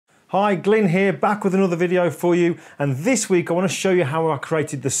Hi, Glyn here, back with another video for you, and this week I want to show you how I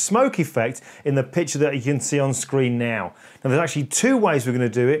created the smoke effect in the picture that you can see on screen now. Now there's actually two ways we're going to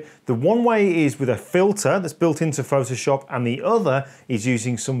do it. The one way is with a filter that's built into Photoshop, and the other is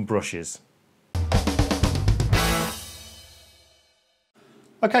using some brushes.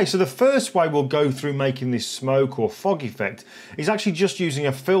 Okay, so the first way we'll go through making this smoke or fog effect is actually just using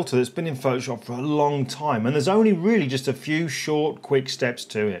a filter that's been in Photoshop for a long time, and there's only really just a few short, quick steps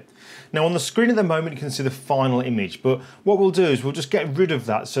to it. Now on the screen at the moment you can see the final image, but what we'll do is we'll just get rid of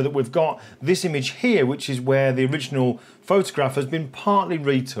that so that we've got this image here, which is where the original photograph has been partly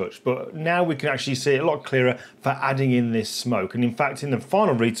retouched, but now we can actually see it a lot clearer for adding in this smoke. And in fact in the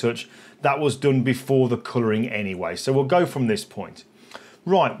final retouch that was done before the colouring anyway, so we'll go from this point.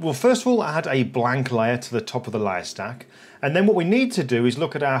 Right, well first of all add a blank layer to the top of the layer stack, and then what we need to do is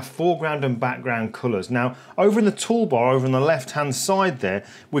look at our foreground and background colours. Now over in the toolbar over on the left hand side there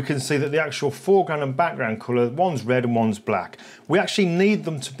we can see that the actual foreground and background colour, one's red and one's black. We actually need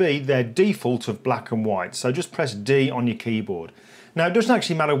them to be their default of black and white, so just press D on your keyboard. Now it doesn't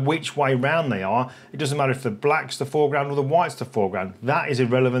actually matter which way round they are, it doesn't matter if the black's the foreground or the white's the foreground, that is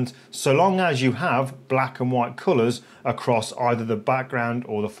irrelevant so long as you have black and white colours across either the background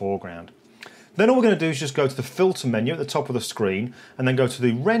or the foreground. Then all we're going to do is just go to the filter menu at the top of the screen and then go to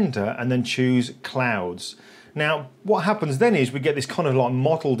the render and then choose clouds. Now what happens then is we get this kind of like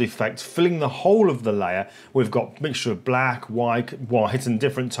mottled effect filling the whole of the layer. We've got a mixture of black, white and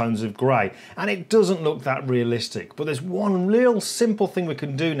different tones of grey, and it doesn't look that realistic, but there's one little simple thing we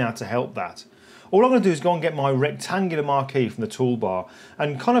can do now to help that. All I'm going to do is go and get my rectangular marquee from the toolbar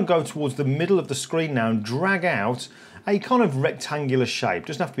and kind of go towards the middle of the screen now and drag out a kind of rectangular shape.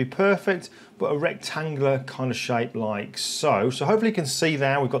 Doesn't have to be perfect, but a rectangular kind of shape like so. So hopefully you can see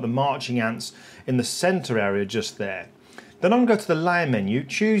there we've got the marching ants in the center area just there. Then I'm going to go to the layer menu,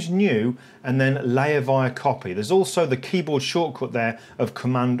 choose new, and then layer via copy. There's also the keyboard shortcut there of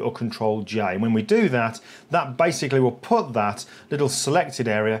Command or Control J. And when we do that, that basically will put that little selected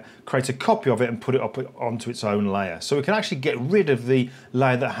area, create a copy of it and put it up onto its own layer. So we can actually get rid of the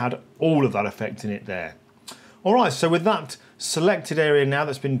layer that had all of that effect in it there. Alright, so with that selected area now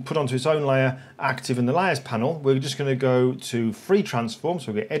that's been put onto its own layer active in the layers panel, we're just going to go to free transform,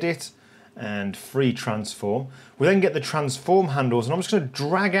 so we'll get edit and free transform. We then get the transform handles, and I'm just going to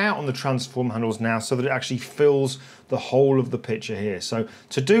drag out on the transform handles now so that it actually fills the whole of the picture here. So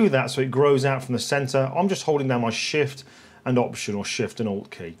to do that, so it grows out from the center, I'm just holding down my shift and option or shift and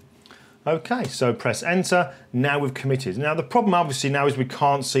alt key. Okay, so press enter, now we've committed. Now the problem obviously now is we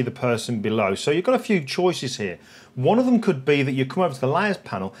can't see the person below, so you've got a few choices here. One of them could be that you come over to the layers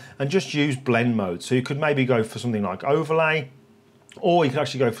panel and just use blend mode. So you could maybe go for something like overlay, or you could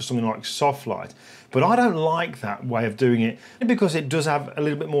actually go for something like soft light. But I don't like that way of doing it because it does have a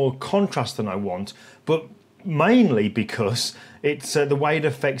little bit more contrast than I want, but mainly because it's the way it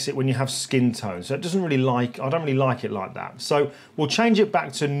affects it when you have skin tone. So it doesn't really like, I don't really like it like that. So we'll change it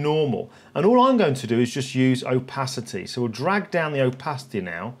back to normal. And all I'm going to do is just use opacity. So we'll drag down the opacity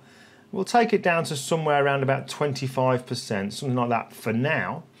now. We'll take it down to somewhere around about 25%, something like that for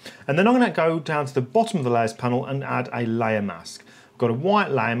now. And then I'm going to go down to the bottom of the layers panel and add a layer mask. I've got a white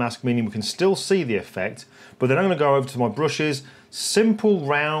layer mask, meaning we can still see the effect, but then I'm going to go over to my brushes, simple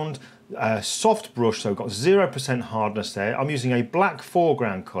round, soft brush, so I've got 0% hardness there. I'm using a black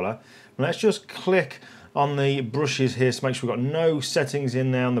foreground colour. Let's just click on the brushes here to make sure we've got no settings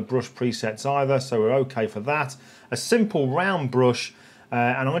in there on the brush presets either, so we're okay for that. A simple round brush,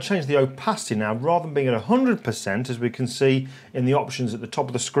 and I'm going to change the opacity now. Rather than being at 100%, as we can see in the options at the top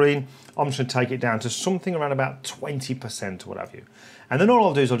of the screen, I'm just going to take it down to something around about 20% or what have you. And then all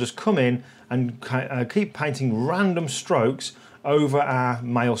I'll do is I'll just come in and keep painting random strokes over our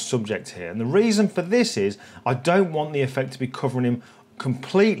male subject here. And the reason for this is I don't want the effect to be covering him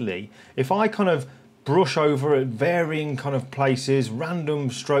completely. If I kind of brush over at varying kind of places, random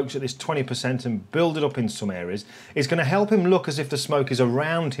strokes at this 20% and build it up in some areas, it's going to help him look as if the smoke is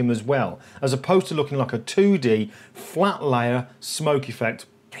around him as well, as opposed to looking like a 2D flat layer smoke effect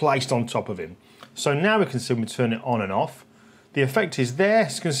placed on top of him. So now we can see when we turn it on and off, the effect is there.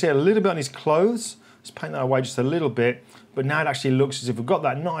 You can see it a little bit on his clothes. Let's paint that away just a little bit, but now it actually looks as if we've got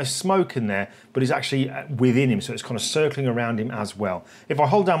that nice smoke in there, but it's actually within him, so it's kind of circling around him as well. If I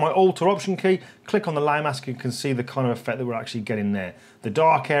hold down my Alt or Option key, click on the layer mask, you can see the kind of effect that we're actually getting there. The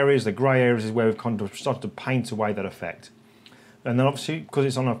dark areas, the grey areas is where we've kind of started to paint away that effect. And then obviously, because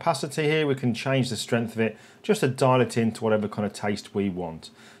it's on opacity here, we can change the strength of it just to dial it into whatever kind of taste we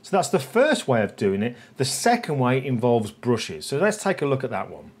want. So that's the first way of doing it. The second way involves brushes. So let's take a look at that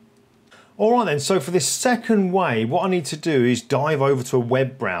one. All right then, so for this second way, what I need to do is dive over to a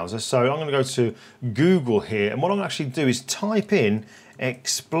web browser. So I'm going to go to Google here, and what I'm going to actually do is type in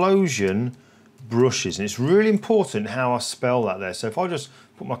explosion brushes, and it's really important how I spell that there. So if I just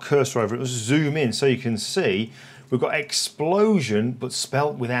put my cursor over it, let's zoom in so you can see we've got explosion but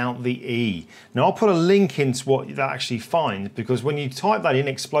spelt without the E. Now I'll put a link into what that actually finds, because when you type that in,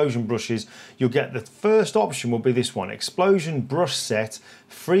 explosion brushes, you'll get the first option will be this one, explosion brush set,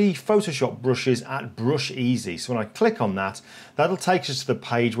 free Photoshop brushes at Brush Easy. So when I click on that, that'll take us to the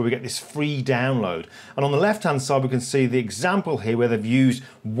page where we get this free download. And on the left hand side we can see the example here where they've used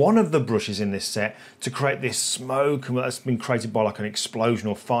one of the brushes in this set to create this smoke that's been created by like an explosion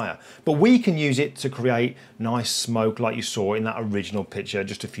or fire. But we can use it to create nice smoke like you saw in that original picture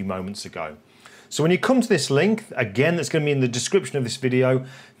just a few moments ago. So when you come to this link, again that's going to be in the description of this video,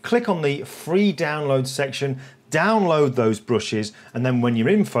 click on the free download section, download those brushes, and then when you're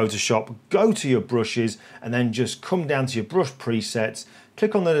in Photoshop, go to your brushes and then just come down to your brush presets,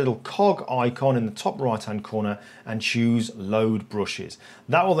 click on the little cog icon in the top right hand corner and choose load brushes.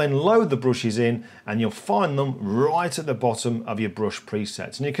 That will then load the brushes in and you'll find them right at the bottom of your brush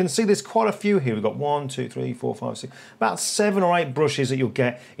presets. And you can see there's quite a few here. We've got 1, 2, 3, 4, 5, 6, about 7 or 8 brushes that you'll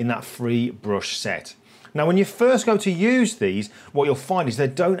get in that free brush set. Now when you first go to use these, what you'll find is they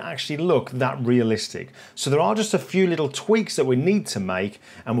don't actually look that realistic. So there are just a few little tweaks that we need to make,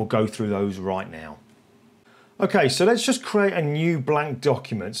 and we'll go through those right now. Okay, so let's just create a new blank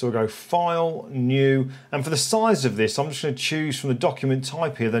document. So we'll go File, New, and for the size of this, I'm just going to choose from the document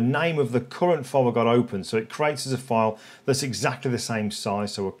type here the name of the current file I've got open. So it creates as a file that's exactly the same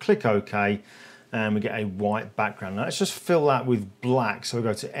size. So we'll click OK, and we get a white background. Now let's just fill that with black. So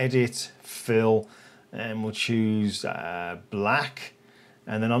we'll go to Edit, Fill, and we'll choose black.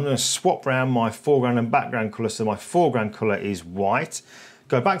 And then I'm going to swap around my foreground and background colour. So my foreground colour is white.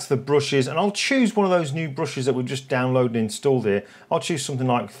 Go back to the brushes, and I'll choose one of those new brushes that we've just downloaded and installed here. I'll choose something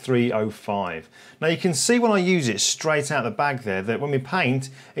like 305. Now you can see when I use it straight out of the bag there that when we paint,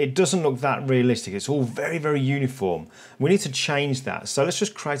 it doesn't look that realistic. It's all very, very uniform. We need to change that. So let's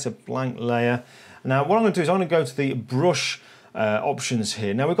just create a blank layer. Now what I'm going to do is I'm going to go to the brush options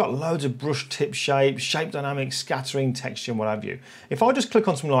here. Now we've got loads of brush tip shapes, shape dynamics, scattering, texture, and what have you. If I just click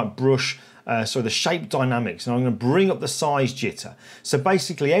on something like brush, so the shape dynamics, and I'm going to bring up the size jitter. So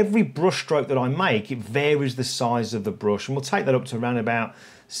basically every brush stroke that I make, it varies the size of the brush, and we'll take that up to around about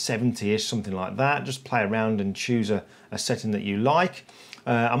 70-ish, something like that. Just play around and choose a setting that you like.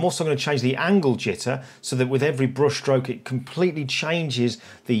 I'm also going to change the angle jitter so that with every brush stroke it completely changes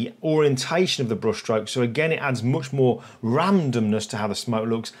the orientation of the brush stroke. So again, it adds much more randomness to how the smoke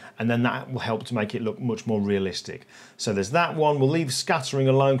looks, and then that will help to make it look much more realistic. So there's that one. We'll leave scattering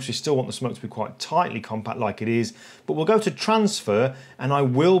alone because we still want the smoke to be quite tightly compact like it is. But we'll go to transfer, and I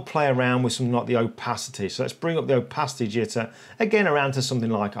will play around with something like the opacity. So let's bring up the opacity jitter again around to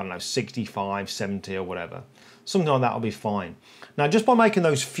something like, I don't know, 65, 70 or whatever. Something like that will be fine. Now just by making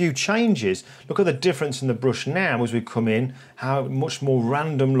those few changes, look at the difference in the brush now as we come in, how much more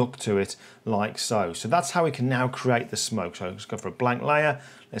random look to it, like so. So that's how we can now create the smoke. So let's go for a blank layer.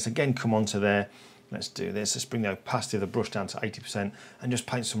 Let's again come onto there. Let's do this. Let's bring the opacity of the brush down to 80% and just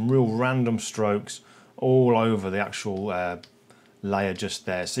paint some real random strokes all over the actual layer just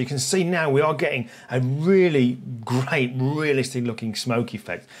there. So you can see now we are getting a really great realistic looking smoke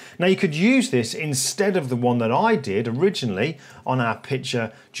effect. Now you could use this instead of the one that I did originally on our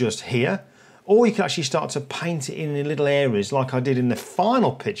picture just here, or you can actually start to paint it in little areas like I did in the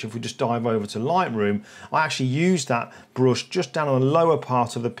final picture. If we just dive over to Lightroom, I actually used that brush just down on the lower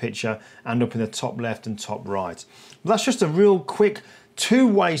part of the picture and up in the top left and top right. But that's just a real quick 2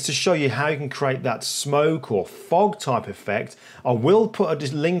 ways to show you how you can create that smoke or fog type effect. I will put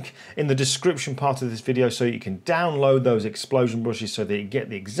a link in the description part of this video so you can download those explosion brushes so that you get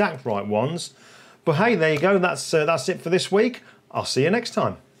the exact right ones. But hey, there you go. That's it for this week. I'll see you next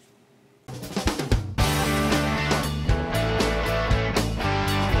time.